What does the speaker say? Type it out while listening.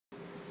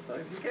So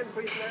if you can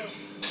breathe now,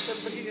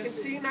 but you can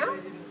see now,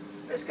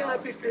 it's going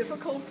to be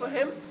difficult for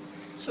him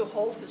to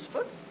hold his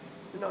foot.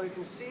 You know, you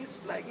can see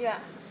it's like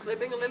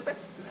slipping a little bit.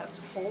 You have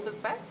to hold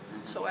it back.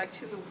 So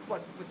actually,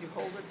 what would you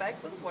hold it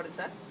back with? What is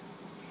that?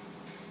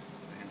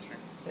 The hamstring.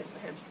 It's a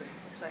hamstring,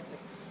 exactly.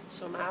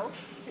 So now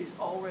he's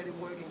already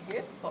working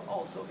here, but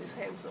also his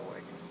hands are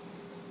working.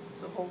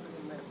 So hold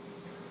it in there.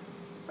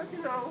 But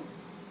you know,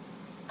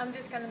 I'm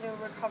just gonna do a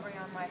recovery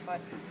on my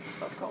foot.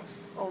 of course,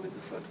 only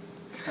the foot.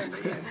 And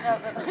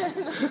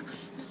the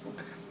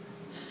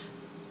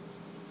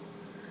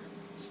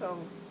So,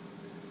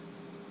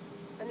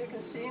 and you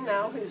can see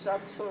now he's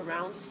up to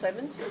around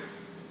 70,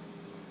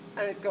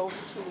 and it goes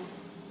to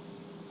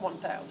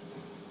 1,000.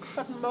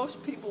 But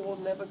most people will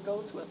never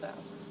go to 1,000.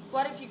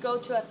 What if you go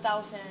to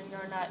 1,000 and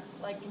you're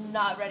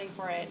not ready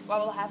for it?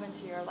 What will happen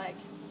to your leg?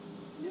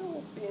 You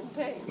will be in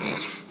pain.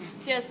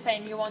 Just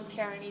pain. You won't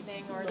tear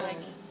anything or No, like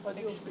but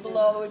you'll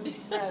explode. be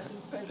in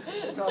massive pain.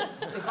 Because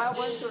if I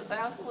went to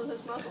 1,000 with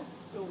this muscle,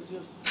 it would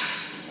just,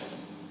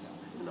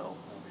 you know,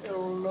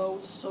 it'll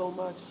load so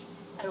much,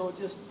 and it would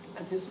just,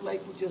 and his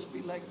leg would just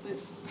be like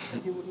this,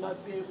 and he would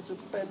not be able to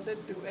bend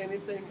it, do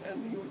anything,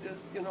 and he would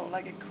just, you know,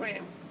 like a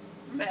cramp,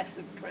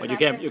 massive cramp.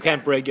 But you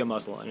can't break your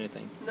muscle or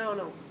anything.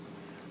 No.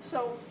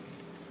 So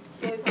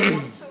if I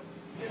want to,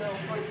 you know,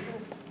 for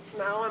instance,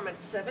 now I'm at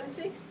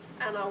 70,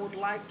 and I would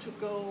like to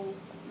go,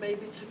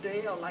 maybe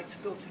today I'd like to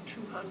go to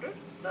 200.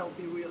 That would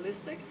be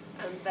realistic,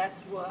 and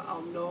that's where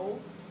I'll know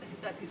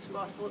that his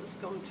muscle is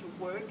going to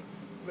work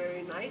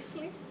very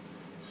nicely.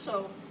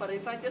 So, but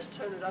if I just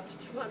turn it up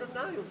to 200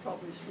 now, you'll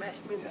probably smash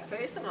me in the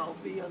face, and I'll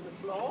be on the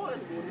floor,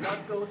 and will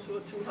not go to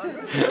a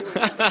 200.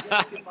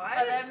 But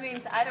that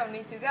means I don't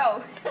need to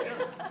go.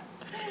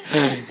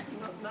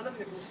 None of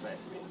you can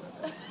smash me in the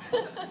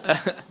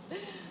face.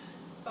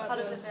 But, how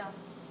does it feel?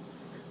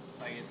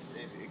 Like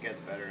it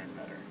gets better and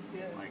better.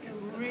 Yeah, like you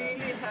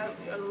really have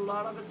a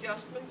lot of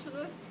adjustment to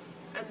this,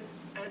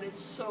 and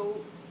it's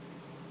so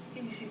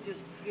easy.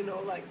 Just, you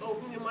know, like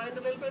open your mind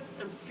a little bit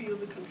and feel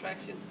the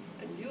contraction.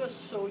 And you are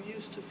so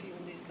used to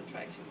feeling these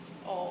contractions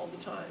all the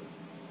time.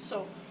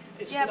 So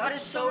it's not but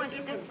it's so much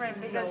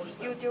different. different because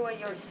you do it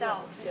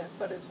yourself. Yeah,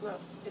 but it's not.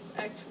 It's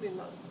actually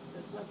not.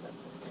 It's not that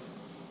different.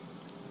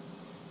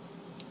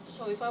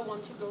 So if I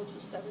want to go to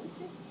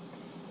 70,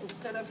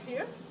 instead of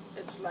here,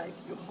 it's like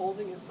you're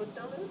holding your foot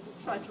down and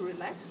try to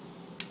relax.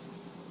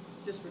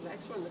 Just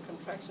relax when the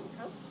contraction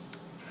comes.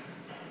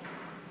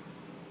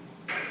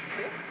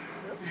 Here.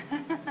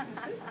 You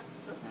see?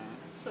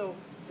 So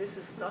this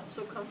is not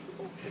so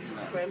comfortable. It's a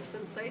cramp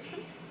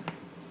sensation.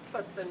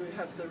 But then we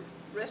have the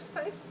rest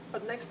phase.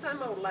 But next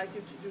time I would like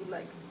you to do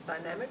like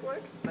dynamic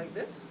work, like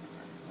this,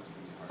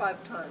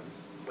 5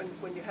 times.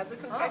 When you have the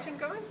contraction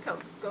going, come,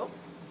 go,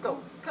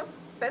 come,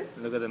 bend.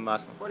 Look at the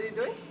muscle. What are you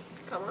doing?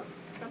 Come on,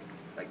 come.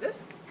 Like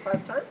this,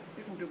 5 times.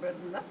 You can do better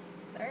than that.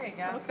 There you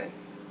go. Okay.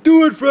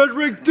 Do it,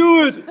 Frederick,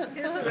 do it!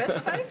 Here's the rest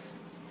phase.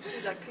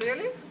 See that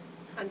clearly?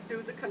 And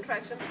do the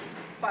contraction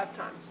 5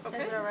 times. Okay?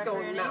 Is there a Go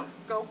referee? now.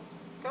 Go.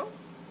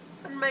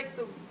 And make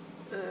the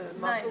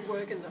muscle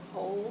work in the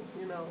whole,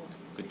 you know.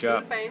 Good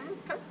job. Pain.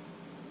 Come.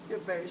 You're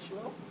very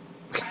slow.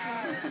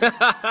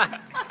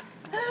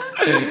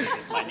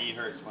 Just my knee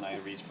hurts when I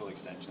reach full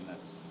extension.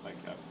 That's like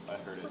I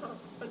heard it.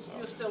 But So.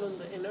 you're still in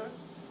the inner.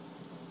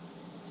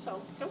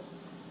 So, come.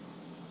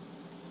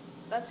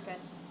 That's good.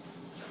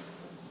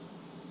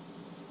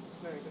 It's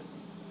very good.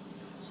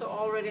 So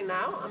already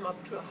now I'm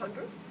up to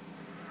 100.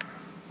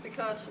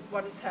 Because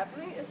what is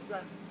happening is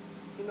that,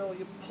 you know,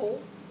 you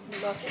pull the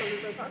muscle a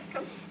little bit apart.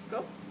 Come,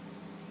 go.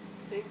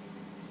 3, 2,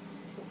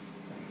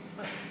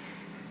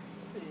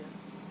 3,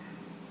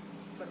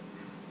 4.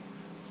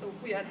 So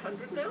we are at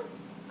 100 now,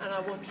 and I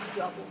want to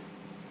double.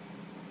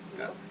 You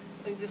know?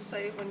 And you just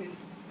say it when you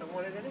don't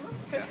want it anymore.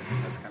 Okay.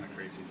 Yeah, that's kind of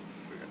crazy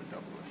if we're going to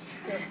double this.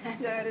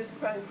 Yeah, it is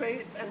quite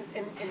great and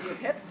in your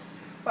head,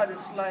 but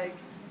it's like,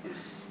 you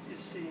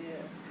see...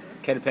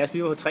 Kan det passe,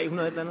 vi var på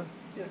 300 et eller andet?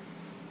 Yeah.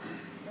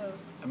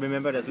 I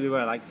remember that we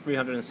were like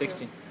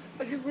 360.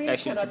 But you really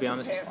Actually, cannot to be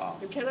honest. compare.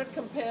 You cannot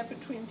compare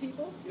between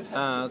people. You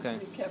have to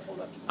be careful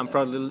not to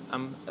do that.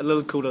 I'm a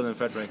little cooler than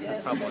Frederick.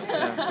 Yes. Probably.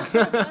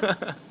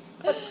 Yeah.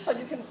 But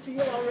you can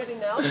feel already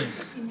now this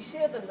is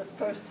easier than the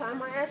first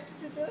time I asked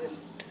you to do this.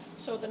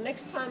 So the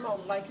next time I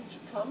would like you to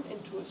come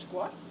into a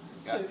squat.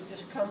 So you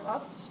just come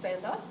up,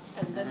 stand up,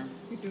 and then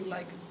you do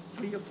like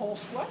 3 or 4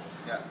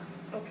 squats. Yeah.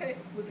 Okay,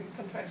 with the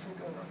contraction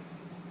going on.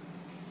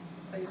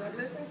 Are you not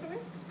listening to me?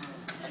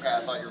 Okay,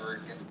 I thought you were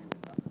getting.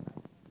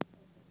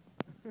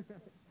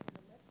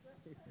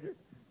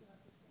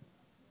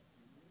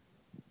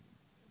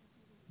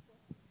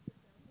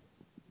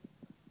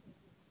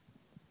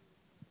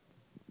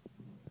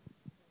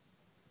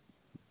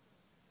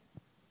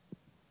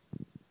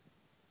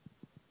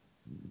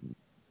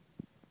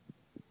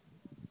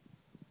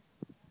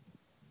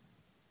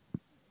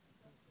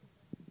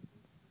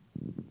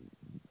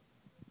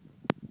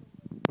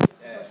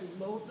 Because you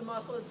load the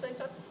muscle at the same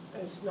time,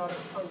 and it's not as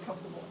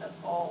uncomfortable at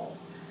all.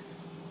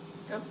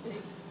 Kom,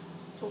 1,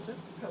 2 til,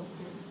 kom,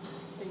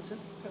 1 til,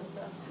 kom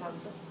der,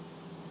 langsomt.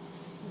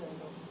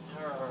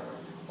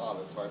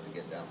 it's hard to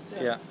get down.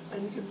 Yeah.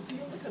 And you can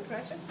feel the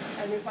contraction.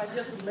 And if I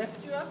just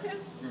left you up here,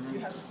 you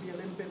have to be a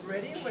little bit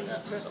ready when Yeah.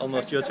 the first It's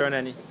almost your turn,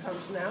 contraction Annie.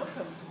 comes now.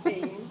 Come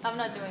in, I'm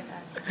not doing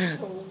that.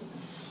 2,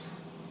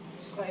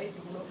 3,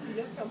 du må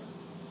 4, kom.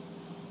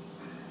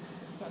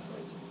 5,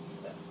 8,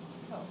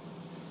 yeah. Oh.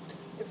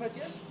 If I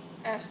just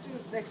asked you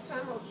next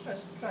time, I'll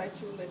try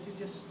to let you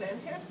just stand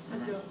here and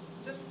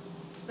just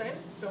stand,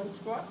 don't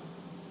squat.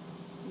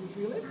 You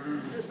feel it?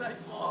 It's like,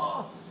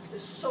 oh,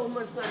 it's so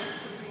much nicer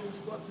to be in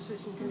squat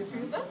position. Can you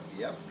feel that?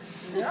 Yep.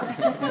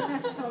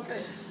 Yeah?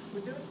 Okay.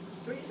 We do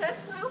 3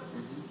 sets now.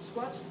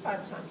 Squats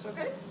 5 times,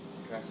 okay?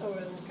 Okay. So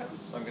when it comes,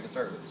 So I'm going to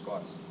start with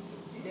squats.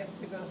 yeah,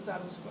 we're going to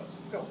start with squats.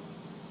 Go.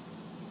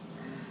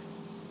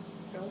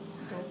 Go,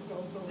 go, go,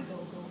 go, go,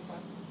 go.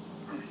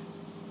 5.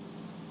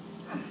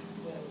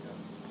 There we go.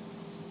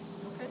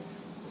 Okay.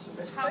 So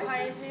rest How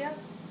high facing. is he up?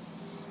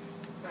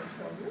 That's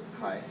what you.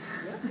 High.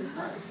 Yeah, it's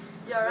high.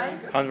 You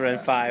alright?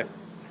 105.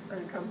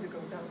 And come, you go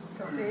down.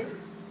 Come in.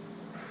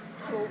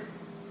 2,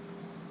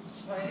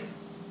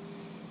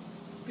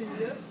 3,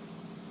 4,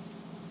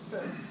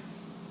 5.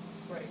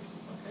 Break.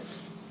 Okay.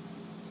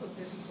 So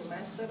this is the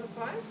last set of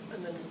 5,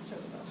 and then you turn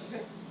it up.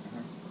 Okay.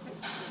 Okay.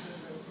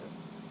 Very good.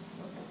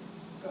 Okay.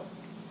 Go.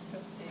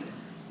 Come in.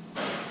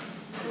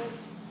 2,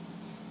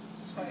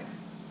 3, 4, 5.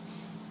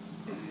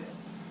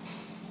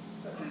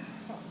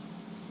 Pause.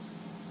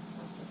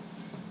 That's good.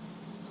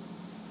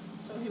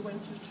 So he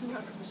went to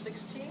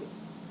 216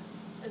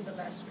 in the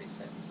last 3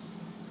 sets.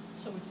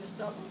 So we just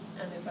doubled,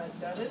 and if I'd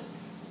done it,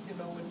 you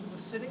know, when he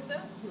was sitting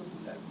there, he would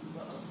be like,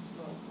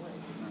 no way.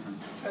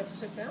 Try to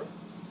sit down.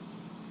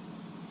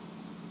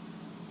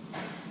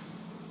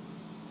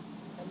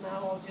 And now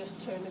I'll just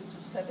turn it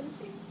to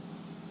 70.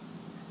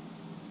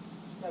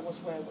 That was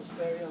where I was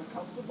very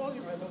uncomfortable.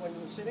 You remember when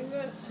you were sitting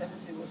there,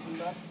 70 was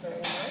not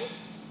very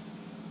nice.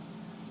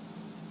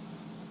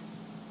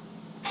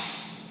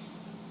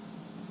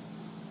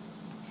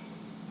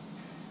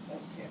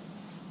 That's here.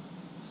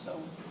 So,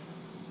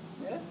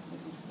 yeah,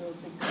 this is still a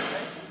big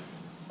contraction,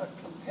 but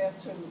compared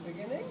to in the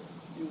beginning,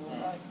 you were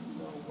like,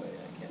 no way,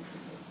 I can't do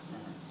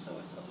this. So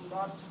it's a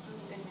lot to do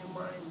in your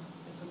mind.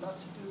 It's a lot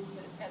to do with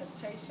the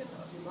adaptation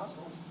of your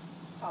muscles,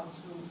 how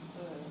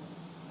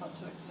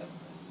to accept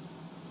this.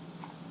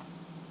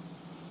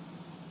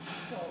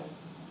 So,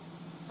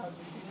 how do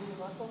you feel in your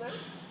muscle now?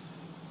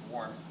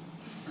 Warm.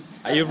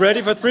 Are you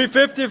ready for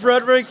 350,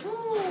 Frederick?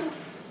 Whew,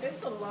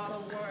 it's a lot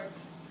of work,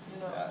 you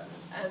know. Yeah.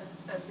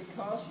 And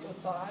because your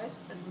thighs,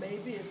 and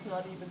maybe it's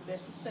not even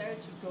necessary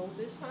to go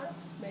this high,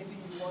 maybe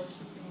you want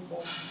to be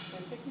more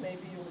specific,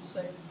 maybe you would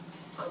say,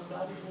 I'm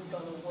not even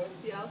going to work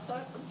the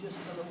outside, I'm just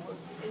going to work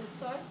the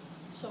inside,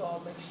 so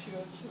I'll make sure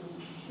to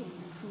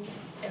recruit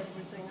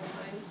everything on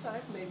my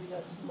inside. Maybe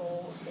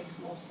makes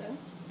more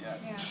sense. Yeah.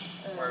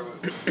 Yeah. Or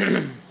would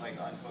like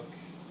unhook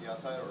the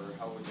outside, or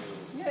how would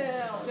you?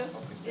 Yeah,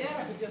 focus it?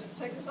 I could just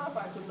take this off.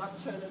 I could not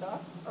turn it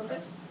up on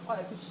this, or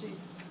I could see,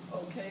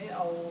 okay,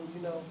 I'll,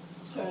 you know,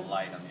 It's all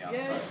light on the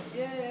outside.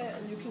 Yeah,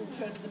 and you can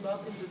turn them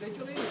up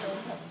individually. You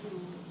don't have to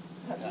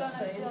have You the don't have to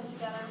same. do them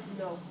together.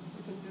 No,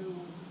 you can do,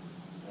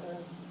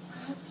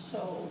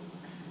 so